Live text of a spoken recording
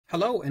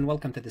Hello and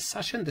welcome to this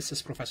session. This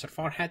is Professor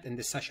Farhat. In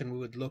this session, we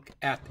would look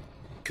at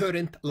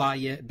current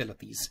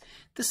liabilities.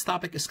 This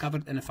topic is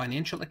covered in a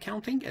financial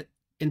accounting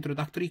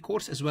introductory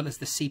course as well as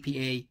the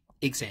CPA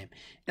exam.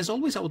 As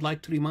always, I would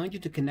like to remind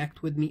you to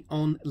connect with me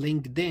on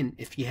LinkedIn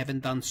if you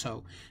haven't done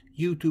so.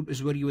 YouTube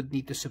is where you would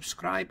need to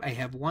subscribe. I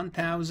have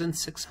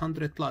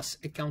 1,600 plus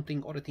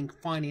accounting, auditing,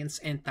 finance,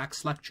 and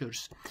tax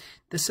lectures.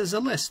 This is a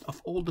list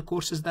of all the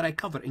courses that I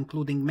cover,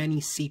 including many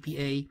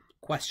CPA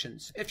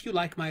questions. If you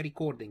like my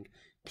recording,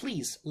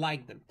 please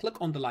like them, click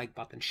on the like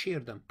button,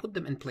 share them, put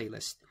them in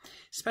playlist.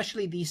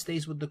 Especially these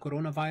days with the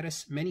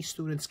coronavirus, many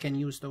students can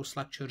use those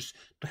lectures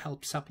to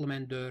help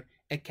supplement their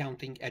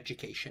accounting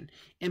education.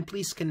 And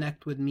please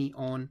connect with me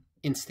on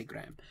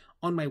Instagram.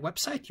 On my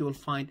website, you will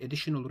find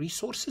additional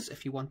resources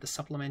if you want to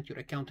supplement your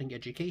accounting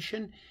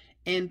education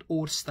and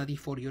or study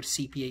for your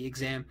CPA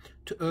exam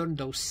to earn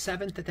those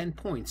 7 to 10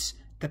 points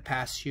to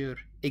pass your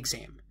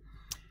exam.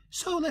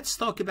 So let's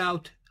talk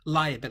about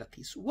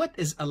liabilities. What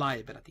is a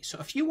liability? So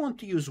if you want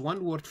to use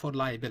one word for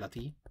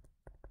liability,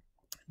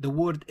 the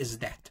word is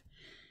debt.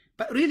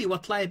 But really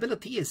what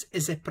liability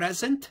is a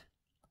present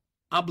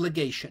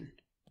obligation.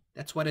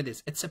 That's what it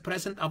is. It's a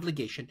present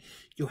obligation.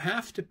 You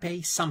have to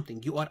pay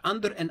something. You are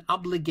under an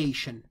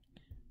obligation.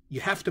 You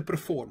have to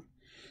perform.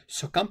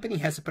 So company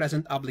has a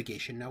present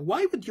obligation. Now,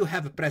 why would you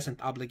have a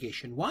present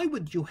obligation? Why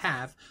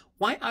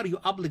are you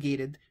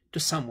obligated to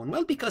someone?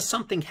 Well, because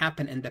something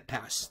happened in the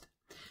past.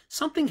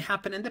 Something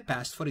happened in the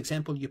past. For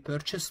example, you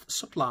purchased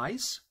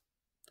supplies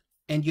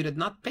and you did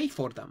not pay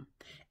for them.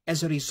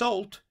 As a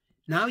result,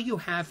 now you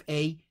have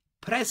a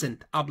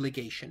present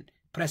obligation.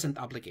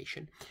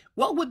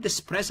 What would this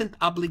present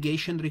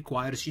obligation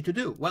requires you to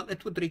do? Well,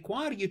 it would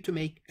require you to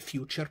make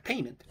future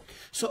payment.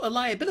 So a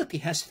liability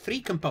has three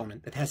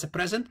components. It has a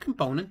present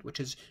component, which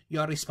is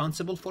you are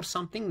responsible for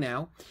something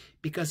now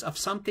because of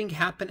something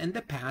happened in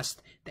the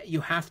past that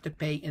you have to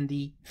pay in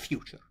the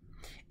future.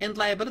 And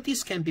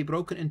liabilities can be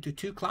broken into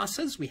two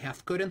classes. We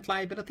have current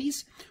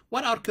liabilities.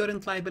 What are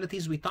current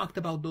liabilities? We talked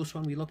about those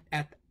when we looked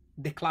at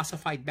the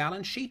classified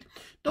balance sheet.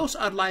 Those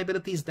are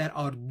liabilities that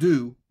are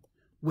due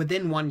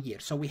within 1 year.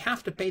 So we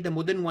have to pay them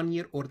within 1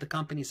 year or the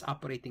company's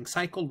operating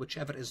cycle,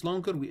 whichever is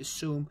longer. We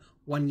assume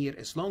 1 year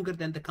is longer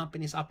than the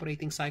company's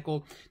operating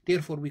cycle.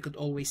 Therefore, we could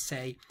always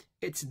say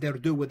they're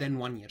due within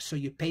 1 year. So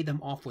you pay them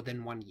off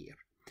within 1 year.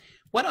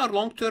 What are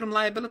long-term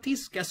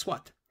liabilities? Guess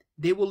what?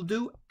 They will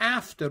do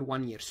after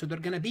 1 year. So they're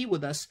going to be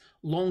with us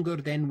longer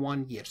than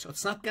 1 year. So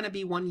it's not going to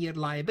be 1 year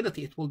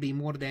liability. It will be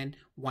more than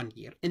 1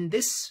 year. In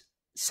this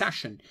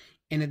session,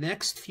 in the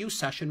next few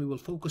sessions, we will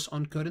focus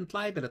on current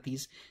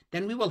liabilities.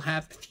 Then we will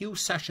have a few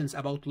sessions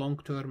about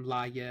long-term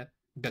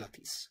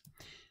liabilities.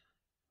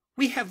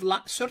 We have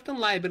certain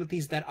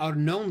liabilities that are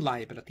known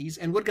liabilities,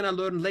 and we're going to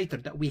learn later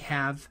that we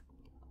have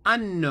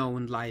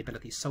unknown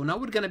liabilities. So now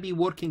we're going to be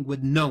working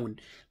with known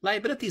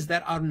liabilities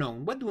that are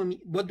known. What do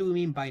we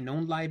mean by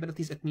known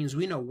liabilities? It means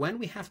we know when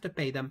we have to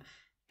pay them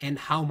and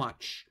how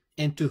much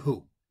and to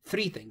who.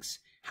 Three things: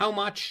 how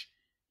much,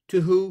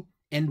 to who,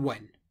 and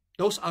when.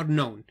 Those are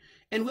known.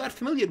 And we are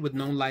familiar with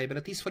known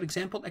liabilities. For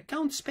example,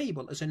 accounts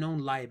payable is a known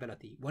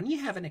liability. When you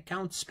have an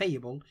accounts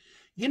payable,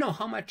 you know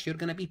how much you're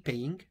going to be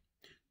paying,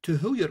 to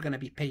who you're going to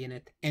be paying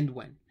it, and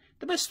when.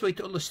 The best way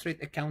to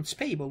illustrate accounts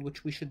payable,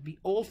 which we should be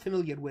all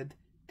familiar with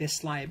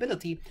this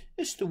liability,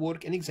 is to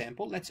work an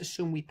example. Let's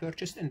assume we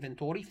purchased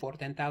inventory for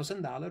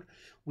 $10,000.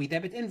 We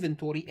debit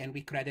inventory and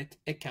we credit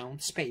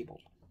accounts payable.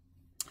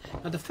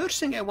 Now, the first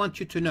thing I want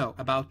you to know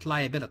about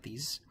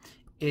liabilities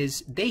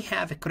is they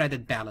have a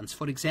credit balance.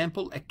 For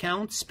example,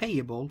 accounts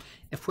payable,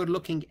 if we're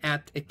looking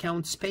at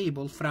accounts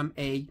payable from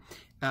a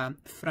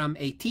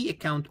T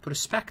account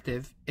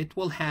perspective, it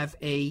will have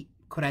a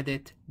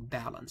credit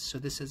balance. So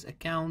this is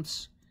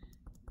accounts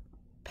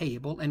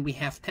payable, and we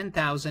have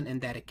 $10,000 in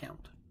that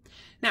account.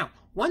 Now,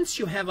 once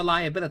you have a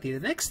liability, the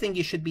next thing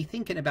you should be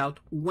thinking about,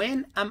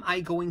 when am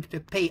I going to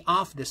pay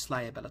off this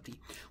liability?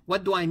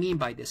 What do I mean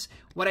by this?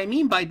 What I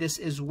mean by this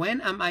is, when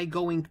am I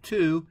going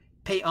to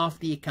pay off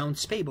the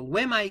accounts payable?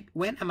 When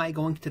am I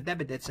going to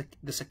debit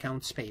this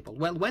accounts payable?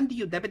 Well, when do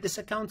you debit this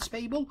accounts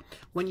payable?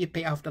 When you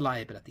pay off the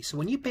liability. So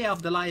when you pay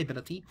off the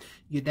liability,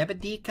 you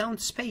debit the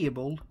accounts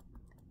payable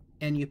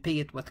and you pay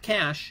it with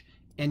cash,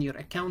 and your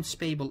accounts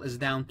payable is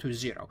down to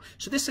zero.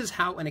 So this is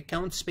how an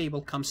accounts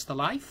payable comes to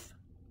life.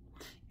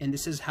 And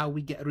this is how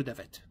we get rid of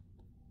it.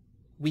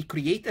 We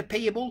create a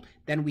payable,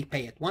 then we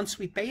pay it. Once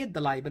we pay it,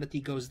 the liability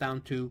goes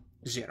down to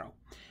zero.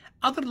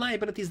 Other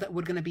liabilities that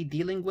we're going to be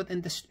dealing with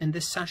in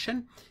this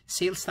session: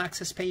 sales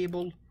taxes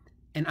payable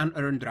and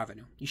unearned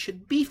revenue. You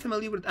should be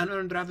familiar with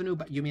unearned revenue,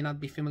 but you may not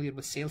be familiar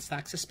with sales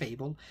taxes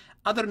payable.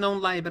 Other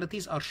known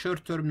liabilities are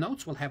short-term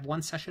notes. We'll have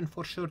one session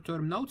for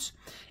short-term notes.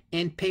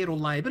 And payroll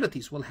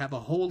liabilities. We'll have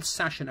a whole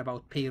session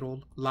about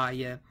payroll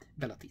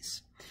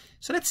liabilities.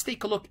 So let's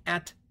take a look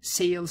at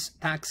sales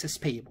taxes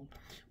payable.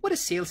 What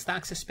is sales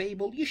taxes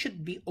payable? You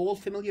should be all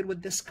familiar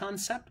with this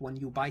concept. When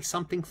you buy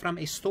something from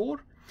a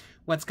store,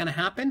 what's going to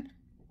happen?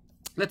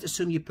 Let's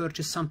assume you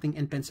purchase something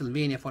in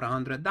Pennsylvania for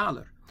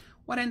 $100.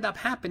 What end up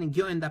happening?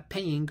 You end up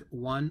paying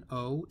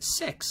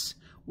 $106.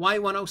 Why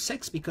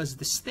 106? Because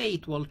the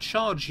state will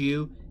charge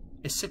you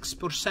a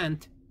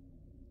 6%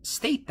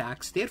 state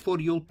tax, therefore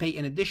you'll pay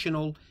an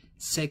additional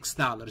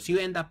 $6. You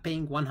end up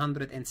paying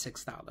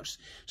 $106.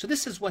 So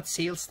this is what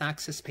sales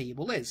taxes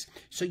payable is.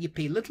 So you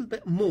pay a little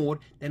bit more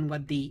than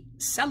what the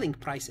selling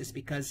price is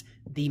because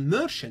the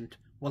merchant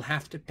will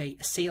have to pay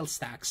a sales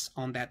tax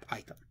on that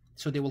item.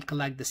 So they will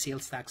collect the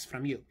sales tax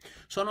from you.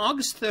 So on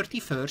August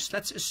 31st,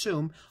 let's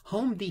assume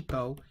Home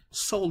Depot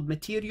sold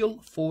material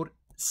for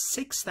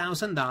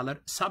 $6,000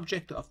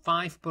 subject to a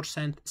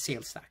 5%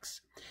 sales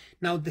tax.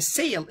 Now the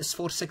sale is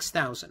for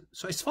 $6,000.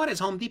 So as far as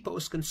Home Depot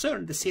is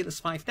concerned, the sale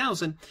is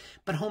 $5,000,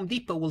 but Home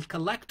Depot will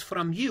collect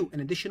from you an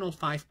additional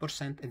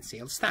 5% in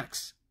sales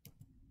tax.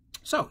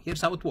 So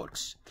here's how it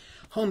works.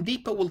 Home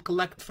Depot will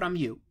collect from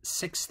you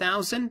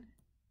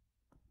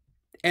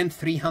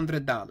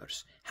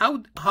 $6,300.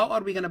 How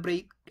are we going to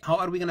break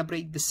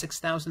the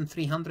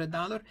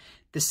 $6,300?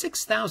 The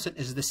 $6,000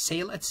 is the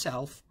sale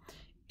itself,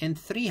 and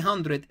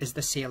 $300 is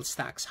the sales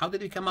tax. How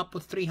did we come up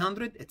with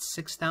 $300? It's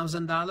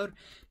 $6,000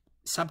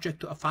 subject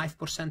to a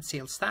 5%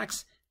 sales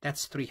tax.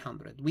 That's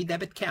 $300. We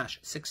debit cash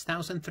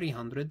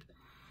 $6,300.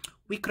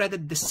 We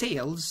credit the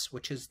sales,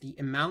 which is the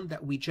amount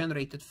that we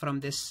generated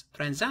from this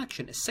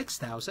transaction, is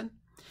 $6,000.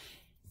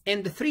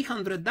 And the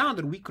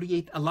 $300, we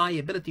create a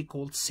liability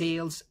called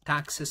sales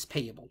taxes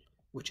payable,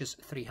 which is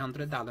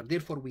 $300.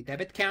 Therefore, we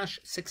debit cash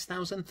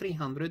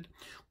 $6,300,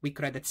 we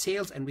credit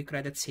sales, and we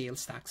credit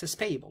sales taxes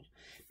payable.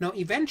 Now,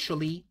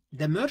 eventually,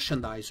 the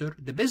merchandiser,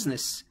 the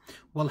business,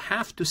 will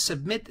have to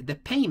submit the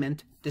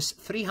payment, this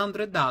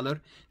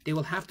 $300. They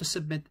will have to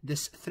submit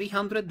this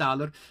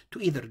 $300 to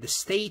either the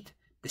state,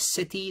 the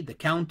city, the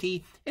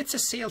county. It's a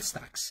sales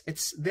tax.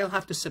 They'll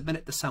have to submit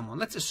it to someone.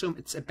 Let's assume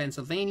it's in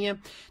Pennsylvania.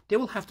 They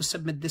will have to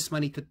submit this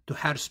money to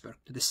Harrisburg,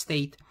 to the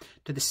state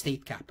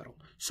capital.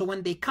 So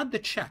when they cut the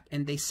check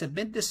and they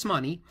submit this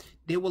money,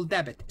 they will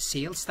debit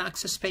sales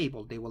taxes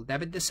payable. They will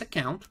debit this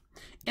account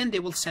and they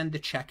will send the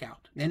check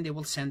out. Then they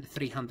will send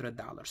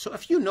 $300. So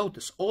if you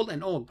notice, all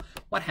in all,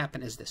 what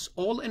happened is this.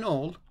 All in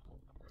all,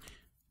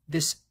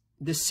 the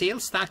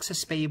sales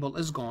taxes payable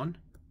is gone.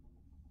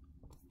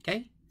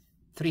 Okay?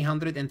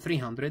 300 and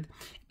 300,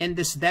 and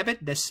this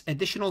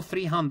additional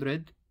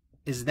 300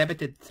 is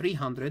debited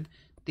 300.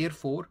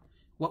 Therefore,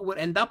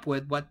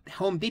 what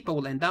Home Depot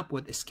will end up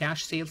with is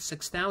cash sales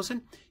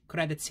 6,000,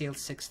 credit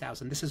sales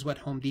 6,000. This is what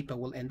Home Depot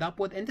will end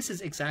up with, and this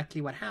is exactly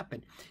what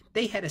happened.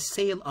 They had a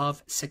sale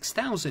of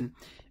 6,000.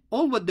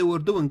 All what they were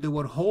doing, they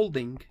were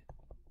holding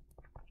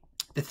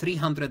the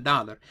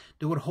 $300.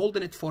 They were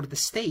holding it for the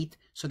state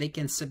so they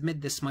can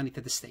submit this money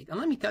to the state. And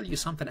let me tell you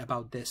something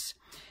about this.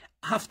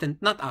 Sometime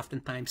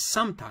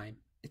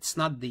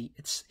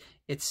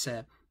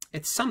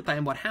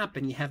what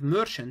happened. You have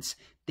merchants,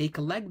 they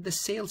collect the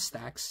sales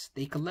tax,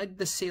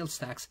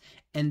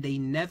 and they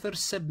never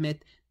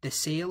submit the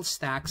sales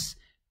tax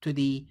to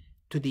the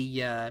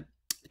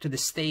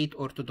state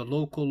or to the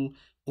local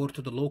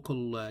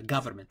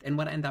government. And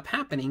what end up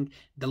happening,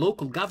 the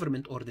local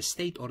government or the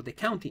state or the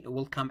county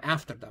will come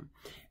after them.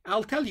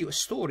 I'll tell you a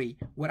story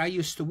where I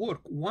used to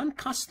work. One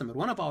customer,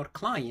 one of our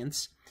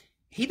clients,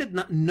 he did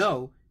not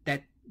know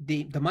that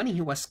the money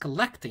he was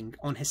collecting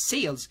on his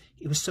sales,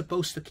 he was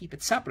supposed to keep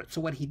it separate.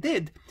 So what he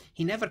did,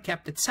 he never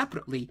kept it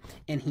separately,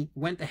 and he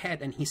went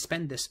ahead and he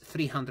spent this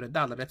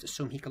 $300. Let's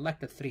assume he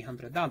collected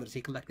 $300.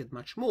 He collected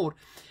much more.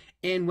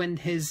 And when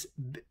his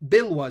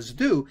bill was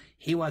due,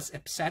 he was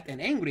upset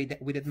and angry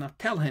that we did not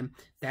tell him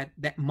that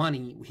that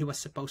money, he was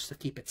supposed to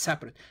keep it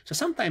separate. So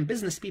sometimes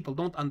business people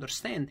don't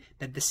understand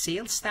that the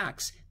sales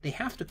tax, they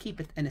have to keep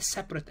it in a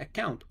separate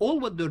account.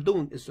 All what they're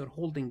doing is they're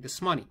holding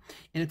this money.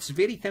 And it's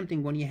very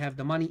tempting when you have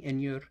the money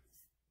in your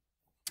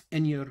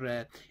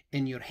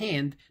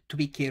hand to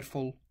be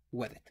careful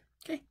with it.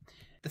 Okay.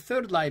 The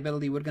third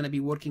liability we're going to be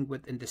working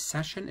with in this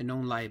session, a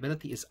known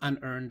liability, is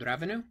unearned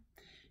revenue.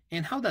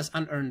 And how does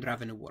unearned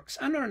revenue works?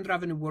 Unearned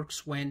revenue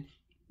works when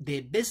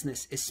the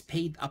business is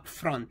paid up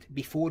front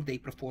before they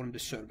perform the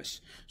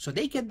service. So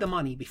they get the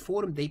money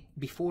before they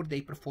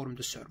perform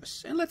the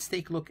service. And let's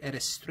take a look at a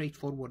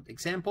straightforward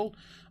example.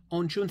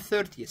 On June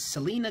 30th,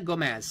 Selena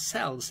Gomez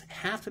sells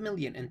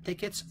 $500,000 in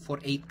tickets for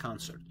 8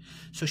 concerts.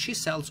 So she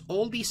sells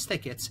all these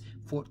tickets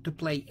to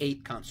play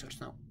 8 concerts.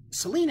 Now,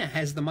 Selena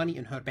has the money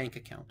in her bank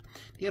account.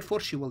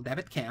 Therefore, she will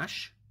debit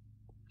cash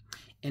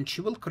and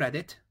she will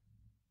credit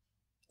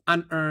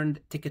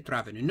unearned ticket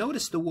revenue.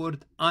 Notice the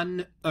word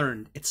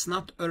unearned. It's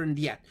not earned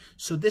yet.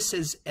 So this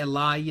is a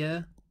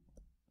liability.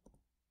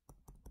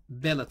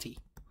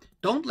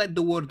 Don't let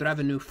the word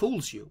revenue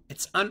fools you.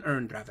 It's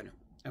unearned revenue.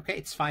 Okay,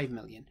 it's $5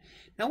 million.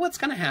 Now what's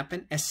going to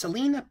happen as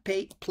Selena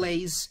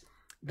plays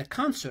the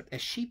concert,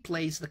 she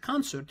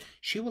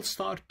will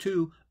start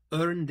to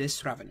earn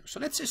this revenue. So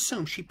let's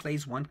assume she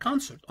plays one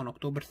concert. On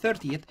October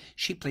 30th,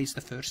 she plays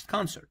the first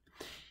concert.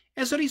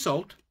 As a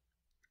result,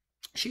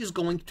 she is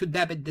going to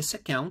debit this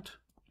account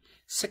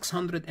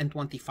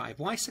 $625.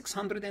 Why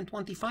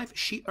 $625?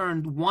 She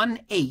earned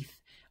 1/8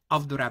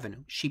 of the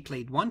revenue. She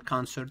played one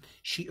concert.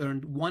 She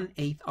earned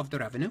 1/8 of the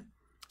revenue.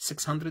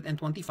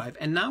 $625,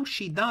 and now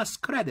she does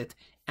credit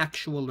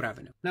actual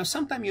revenue. Now,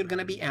 sometime you're going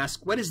to be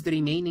asked, what is the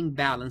remaining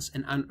balance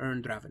in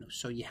unearned revenue?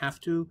 So you have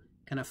to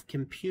kind of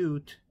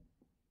compute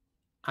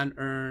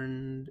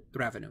unearned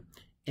revenue.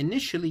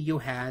 Initially, you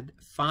had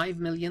 $5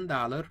 million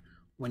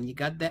when you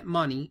got that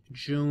money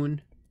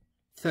June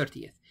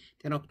 30th.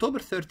 Then October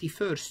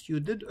 31st, you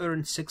did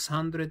earn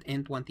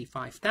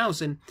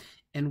 $625,000,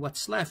 and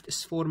what's left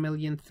is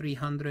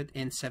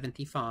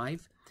 $4,375,000.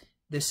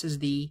 This is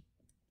the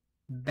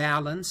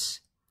balance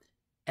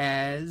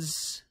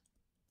as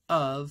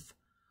of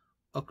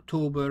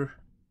October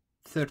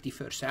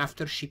 31st,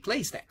 after she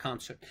plays that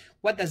concert.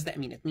 What does that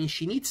mean? It means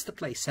she needs to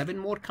play 7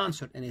 more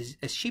concerts, and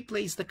as she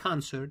plays the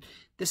concert,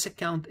 this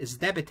account is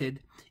debited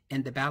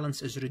and the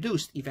balance is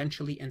reduced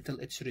eventually until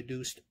it's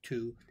reduced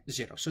to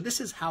 0. So this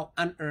is how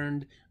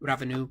unearned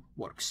revenue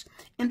works.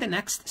 In the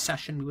next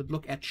session, we would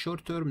look at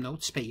short-term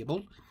notes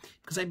payable,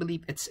 because I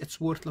believe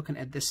it's worth looking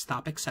at this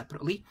topic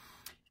separately.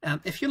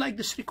 If you like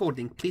this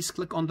recording, please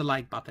click on the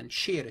like button,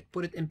 share it,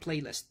 put it in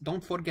playlist.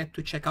 Don't forget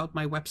to check out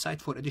my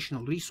website for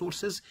additional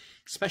resources,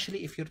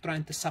 especially if you're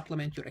trying to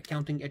supplement your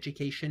accounting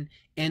education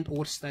and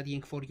or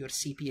studying for your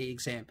CPA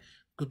exam.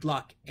 Good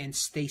luck and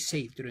stay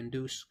safe during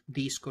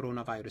these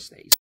coronavirus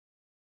days.